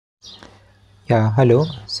Yeah, hello.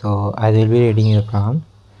 So I will be reading your palm.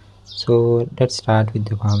 So let's start with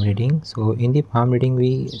the palm reading. So in the palm reading,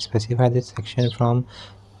 we specify the section from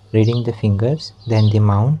reading the fingers, then the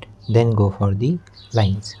mount, then go for the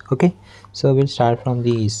lines. Okay. So we'll start from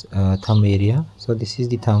the thumb area. So this is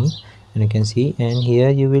the thumb, and you can see, and here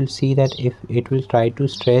you will see that if it will try to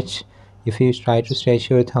stretch, if you try to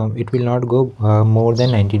stretch your thumb, it will not go more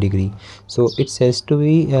than 90 degree. So it says to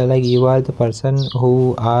be like you are the person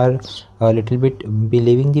who are a little bit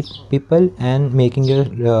believing the people and making your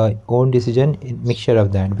own decision in mixture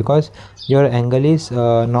of that, because your angle is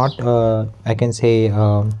not I can say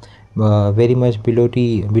very much below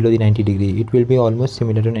the 90 degree. It will be almost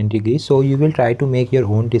similar to 90 degrees. So you will try to make your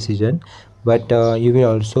own decision, but you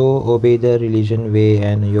will also obey the religion way,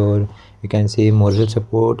 and your, you can say, moral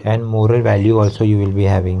support and moral value also you will be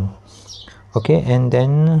having. Okay, and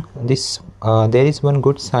then this there is one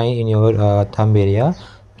good sign in your thumb area,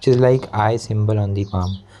 which is like eye symbol on the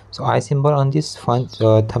palm. So eye symbol on this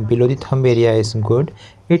thumb, below the thumb area is good.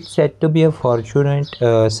 It's said to be a fortunate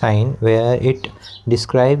sign, where it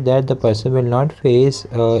describes that the person will not face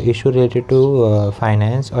issue related to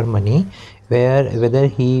finance or money, where whether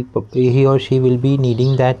he or she will be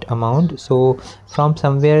needing that amount, so from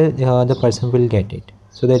somewhere the person will get it.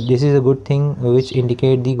 So that this is a good thing which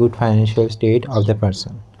indicate the good financial state of the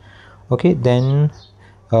person. Okay, then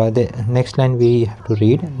the next line we have to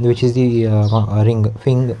read, which is the ring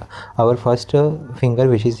finger, our first finger,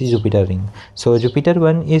 which is the Jupiter ring. So Jupiter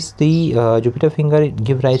one is the Jupiter finger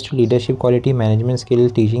give rise to leadership quality, management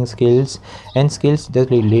skills, teaching skills, and skills that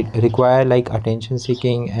require like attention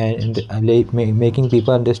seeking and making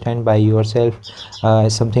people understand by yourself,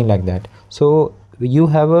 something like that. So you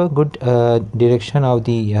have a good direction of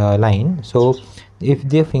the line. So if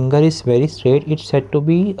the finger is very straight, it's said to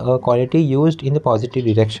be a quality used in the positive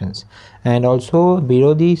directions. And also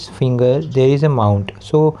below this finger there is a mount,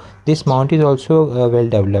 so this mount is also well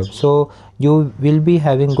developed. So you will be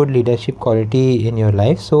having good leadership quality in your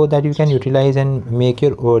life, so that you can utilize and make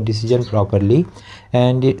your decision properly.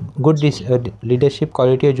 And leadership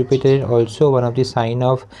quality of Jupiter is also one of the sign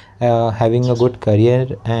of having a good career.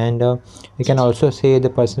 And we can also say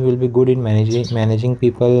the person will be good in managing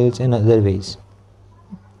people in other ways.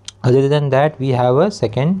 Other than that, we have a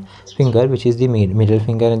second finger, which is the middle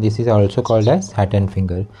finger, and this is also called as Saturn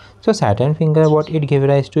finger. So Saturn finger, what it gives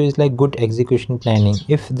rise to is like good execution planning.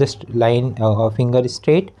 If this line or finger is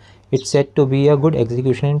straight, it's said to be a good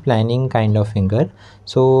execution and planning kind of finger.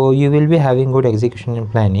 So you will be having good execution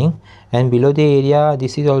and planning. And below the area,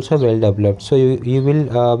 this is also well developed, so you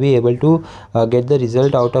will be able to get the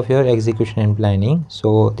result out of your execution and planning.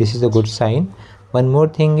 So this is a good sign. One more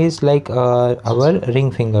thing is like our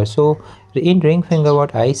ring finger. So in ring finger,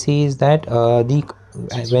 what I see is that the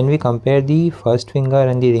when we compare the first finger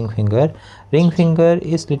and the ring finger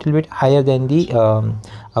is little bit higher than the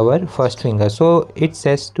our first finger. So it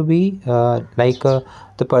says to be like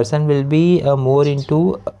the person will be more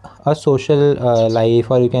into a social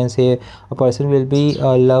life, or you can say a person will be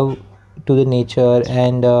love to the nature,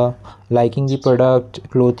 and liking the product,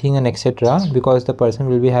 clothing, and etc., because the person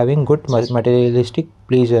will be having good materialistic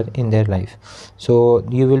pleasure in their life. So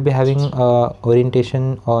you will be having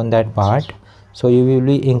orientation on that part, so you will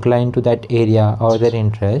be inclined to that area or their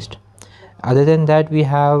interest. Other than that, we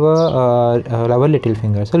have our little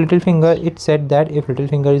finger. So little finger, it said that if little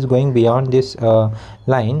finger is going beyond this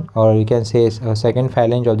line, or you can say second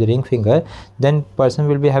phalange of the ring finger, then person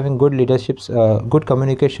will be having good leaderships, good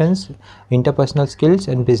communications, interpersonal skills,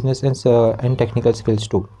 and business and technical skills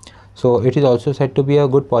too. So it is also said to be a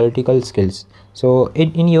good political skills. So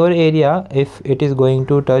in your area, if it is going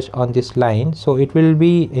to touch on this line, so it will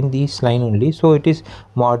be in this line only. So it is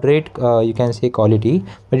moderate, you can say, quality,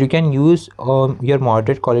 but you can use your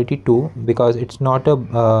moderate quality too, because it's not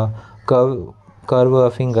a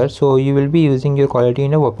curve finger, so you will be using your quality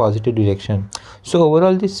in a positive direction. So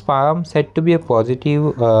overall, this palm said to be a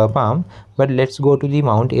positive palm. But let's go to the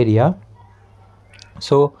mount area.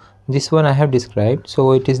 So this one I have described.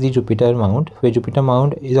 So it is the Jupiter mount, where Jupiter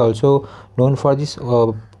mount is also known for this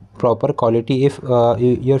proper quality. If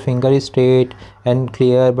your finger is straight and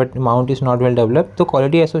clear, but mount is not well developed, the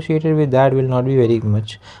quality associated with that will not be very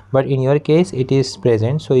much. But in your case, it is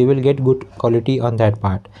present, so you will get good quality on that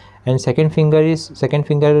part. And second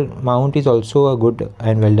finger mount is also a good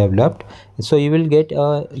and well developed, so you will get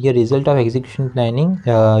your result of execution planning,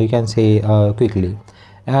 you can say, quickly.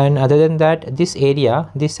 And other than that, this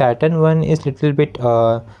area, this Saturn one, is little bit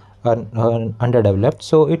underdeveloped.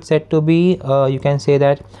 So it's said to be, you can say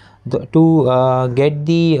that to get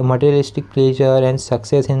the materialistic pleasure and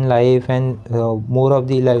success in life, and more of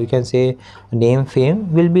the, like you can say, name,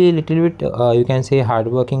 fame, will be a little bit you can say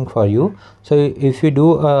hardworking for you. So if you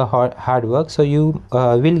do hard work, so you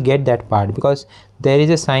will get that part, because there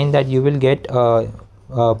is a sign that you will get uh,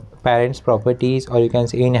 parents properties, or you can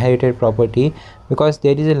say inherited property, because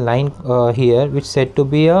there is a line here which said to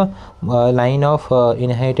be a line of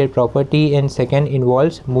inherited property, and second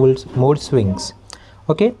involves mood swings.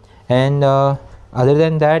 Okay. And other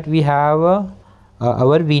than that, we have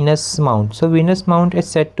our Venus mount. So Venus mount is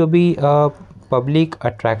said to be a public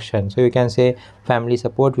attraction, so you can say family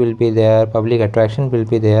support will be there, public attraction will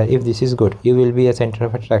be there. If this is good, you will be a center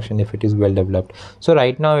of attraction if it is well developed. So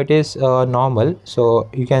right now it is normal, so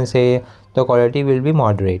you can say the quality will be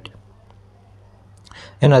moderate.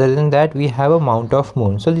 And other than that, we have a mount of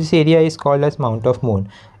moon. So this area is called as mount of moon.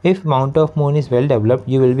 If mount of moon is well developed,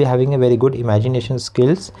 you will be having a very good imagination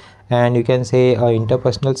skills, and you can say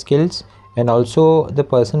interpersonal skills, and also the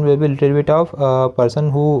person will be a little bit of a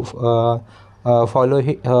person who follow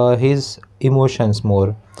his emotions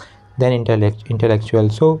more than intellectual.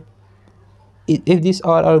 So if these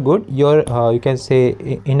are good, your you can say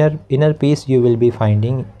inner peace you will be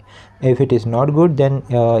finding. If it is not good, then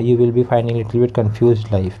you will be finding a little bit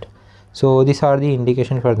confused life. So these are the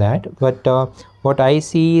indication for that. But what I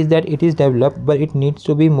see is that it is developed, but it needs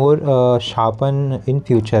to be more sharpened in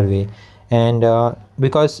future way. And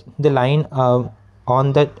because the line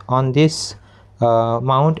on this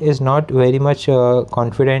mount is not very much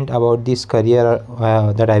confident about this career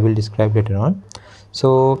that I will describe later on.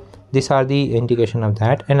 So these are the indication of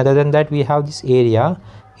that. And other than that, we have this area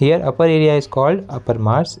here. Upper area is called upper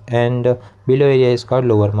Mars, and below area is called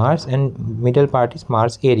lower Mars, and middle part is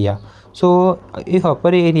Mars area. So if upper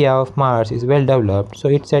area of Mars is well developed, so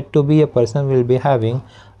it's said to be a person will be having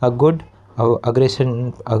a good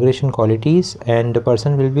aggression qualities, and the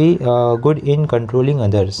person will be good in controlling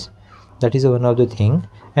others. That is one of the thing.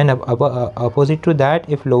 And opposite to that,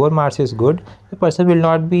 if lower Mars is good, the person will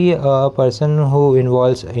not be a person who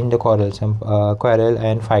involves in the quarrel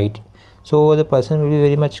and fight. So the person will be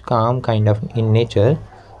very much calm kind of in nature.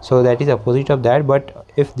 So that is opposite of that. But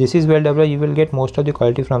if this is well developed, you will get most of the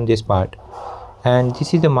quality from this part. And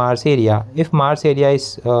this is the Mars area. If Mars area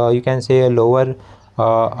is you can say a lower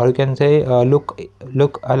or you can say look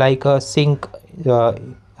like a sink,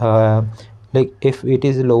 uh, like if it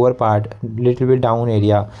is lower part, little bit down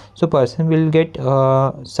area, so person will get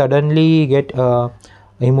suddenly get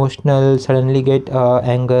emotional, suddenly get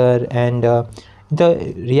anger, and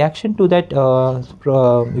the reaction to that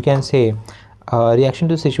you can say reaction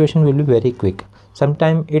to the situation will be very quick.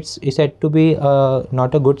 Sometimes it's said to be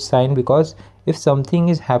not a good sign, because if something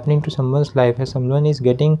is happening to someone's life, if someone is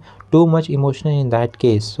getting too much emotional in that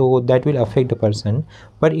case, so that will affect the person.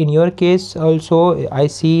 But in your case also, I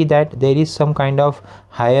see that there is some kind of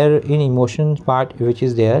higher in emotions part which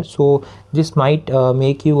is there, so this might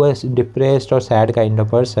make you a depressed or sad kind of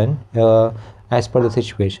person as per the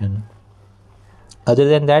situation. Other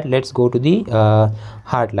than that, let's go to the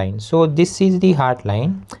heart line. So this is the heart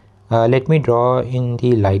line. Let me draw in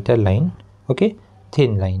the lighter line. Okay,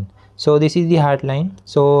 thin line. So this is the heart line.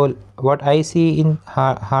 So what I see in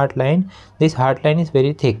heart line, this heart line is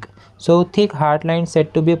very thick. So thick heart line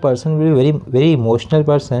said to be a person will be very emotional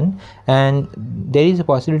person, and there is a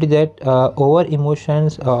possibility that over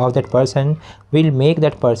emotions of that person will make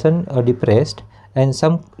that person depressed. And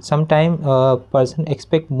sometime person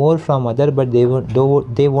expect more from other, but they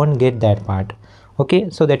won't get that part. Okay,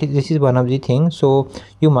 so this is one of the things. So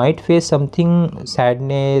you might face something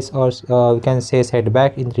sadness, or we can say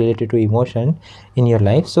setback in related to emotion in your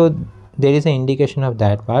life. So there is an indication of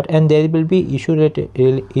that part, and there will be issue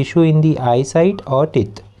in the eyesight or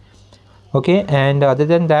teeth. Okay. And other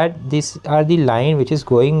than that, these are the line which is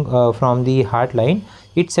going from the heart line.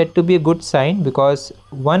 It's said to be a good sign, because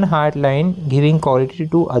one heart line giving quality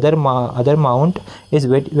to other mount is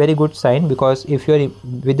very good sign, because if you're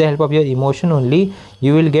with the help of your emotion only,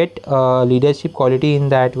 you will get leadership quality in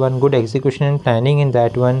that one, good execution and planning in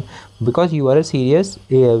that one, because you are serious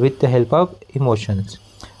with the help of emotions.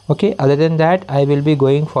 Okay. Other than that, I will be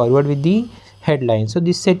going forward with the headline. So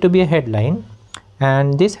this is said to be a headline,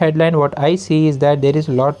 and this headline, what I see is that there is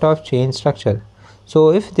a lot of chain structure.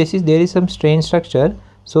 So if there is some chain structure,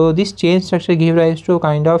 so this chain structure give rise to a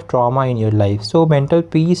kind of trauma in your life. So mental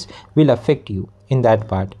peace will affect you in that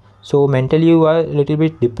part. So mentally you are a little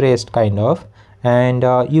bit depressed kind of, and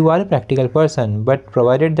you are a practical person, but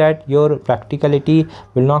provided that your practicality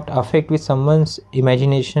will not affect with someone's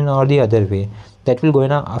imagination or the other way, that will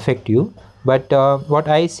going to affect you. But what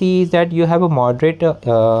I see is that you have a moderate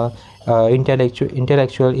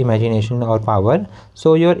intellectual imagination or power.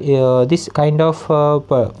 So your this kind of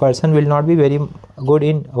person will not be very good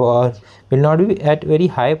in, or will not be at very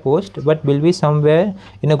high post, but will be somewhere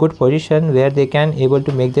in a good position where they can able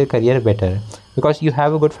to make their career better, because you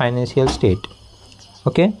have a good financial state.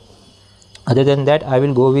 Okay, other than that I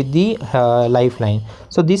will go with the lifeline.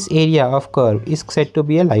 So this area of curve is said to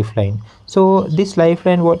be a lifeline. So this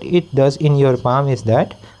lifeline, what it does in your palm is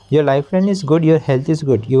that your lifeline is good, your health is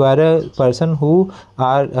good, you are a person who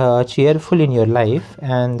are cheerful in your life,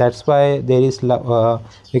 and that's why there is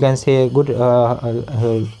you can say a good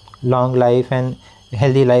long life and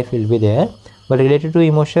healthy life will be there. But related to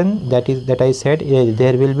emotion, that is that I said,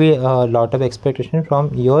 there will be a lot of expectation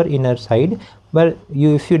from your inner side, but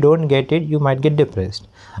you, if you don't get it, you might get depressed.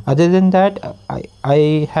 Other than that,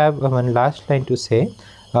 I have one last line to say.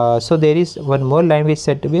 So there is one more line which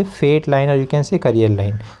said to be a fate line, or you can say career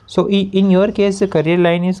line. So in your case the career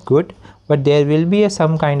line is good, but there will be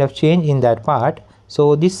some kind of change in that part.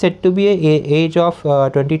 So this said to be a age of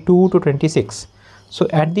 22 to 26. So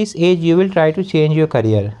at this age you will try to change your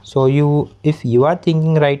career. So you, if you are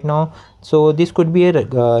thinking right now, so this could be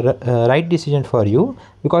a right decision for you,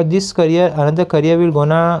 because this career, another career will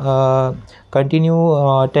gonna continue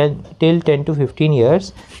till 10 to 15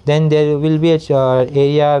 years. Then there will be a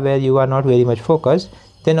area where you are not very much focused,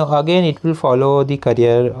 then again it will follow the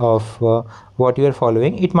career of what you are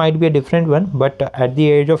following. It might be a different one, but at the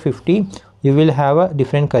age of 50 you will have a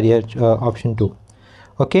different career option too.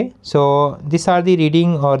 Okay, so these are the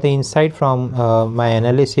reading or the insight from my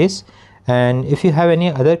analysis, and if you have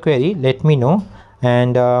any other query, let me know.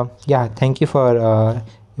 And yeah, thank you for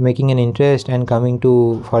making an interest and coming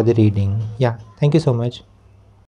to for the reading. Yeah, thank you so much.